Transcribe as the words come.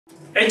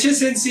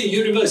HSNC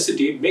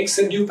University makes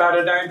a new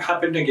paradigm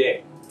happen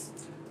again.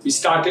 We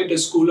started a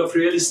school of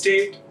real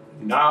estate.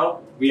 Now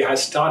we are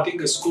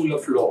starting a school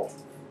of law.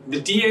 The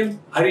DM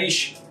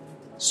Harish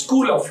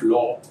School of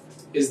Law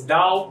is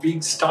now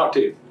being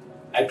started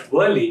at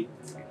Worli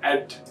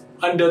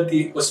under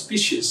the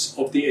auspices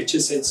of the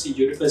HSNC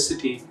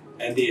University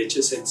and the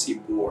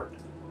HSNC board.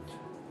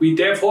 We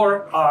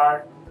therefore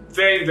are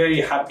very,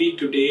 very happy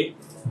today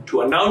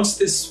to announce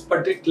this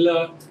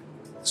particular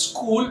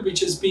school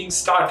which is being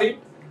started,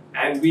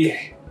 and we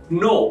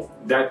know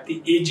that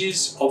the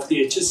ages of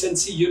the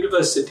HSNC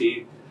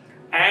University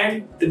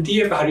and the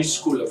DM Harish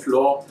School of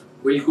Law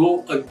will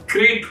go a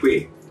great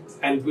way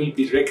and will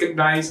be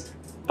recognized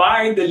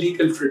by the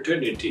legal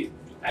fraternity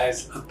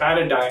as a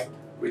paradigm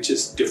which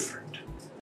is different.